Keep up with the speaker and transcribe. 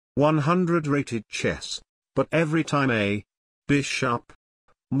100 rated chess, but every time a bishop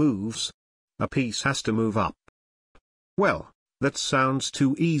moves, a piece has to move up. Well, that sounds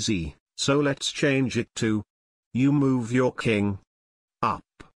too easy, so let's change it to you move your king up.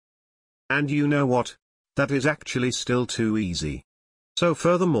 And you know what? That is actually still too easy. So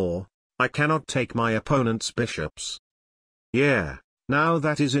furthermore, I cannot take my opponent's bishops. Yeah, now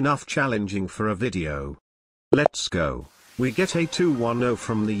that is enough challenging for a video. Let's go. We get a 210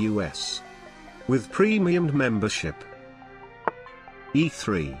 from the US. With premium membership.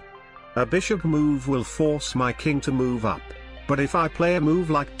 E3. A bishop move will force my king to move up, but if I play a move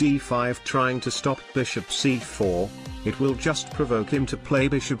like d5 trying to stop bishop c4, it will just provoke him to play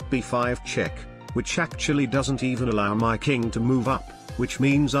bishop b5 check, which actually doesn't even allow my king to move up, which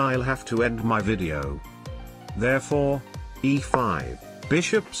means I'll have to end my video. Therefore, e5,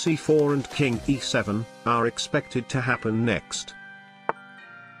 bishop c4 and king e7 are expected to happen next.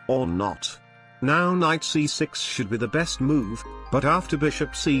 Or not. Now knight c6 should be the best move, but after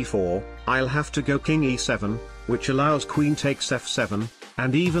bishop c4, I'll have to go king e7, which allows queen takes f7,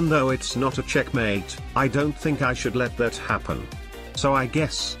 and even though it's not a checkmate, I don't think I should let that happen. So I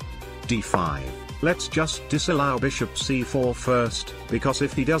guess d5. Let's just disallow bishop c4 first, because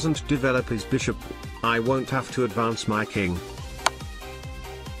if he doesn't develop his bishop, I won't have to advance my king.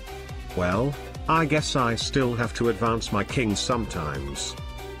 Well, I guess I still have to advance my king sometimes.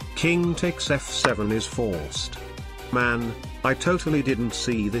 King takes f7 is forced. Man, I totally didn't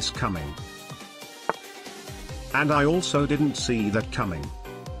see this coming. And I also didn't see that coming.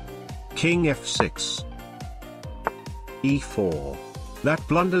 King f6. e4. That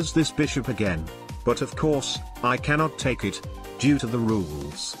blunders this bishop again, but of course, I cannot take it, due to the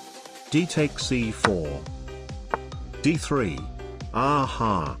rules. D takes e4. d3.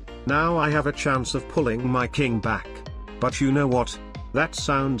 Aha, now I have a chance of pulling my king back. But you know what? That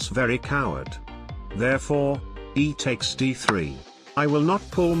sounds very coward. Therefore, e takes d3. I will not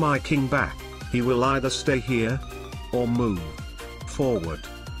pull my king back, he will either stay here, or move forward.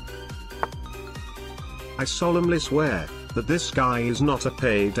 I solemnly swear that this guy is not a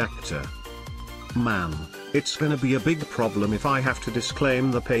paid actor. Man, it's gonna be a big problem if I have to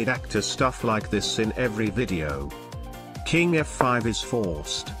disclaim the paid actor stuff like this in every video. King f5 is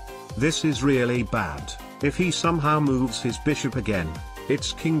forced. This is really bad. If he somehow moves his bishop again,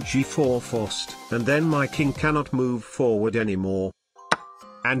 it's king g4 forced, and then my king cannot move forward anymore.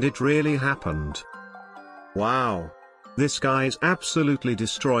 And it really happened. Wow. This guy's absolutely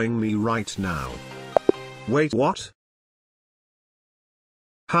destroying me right now. Wait, what?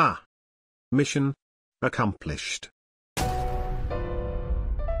 Ha! Mission accomplished.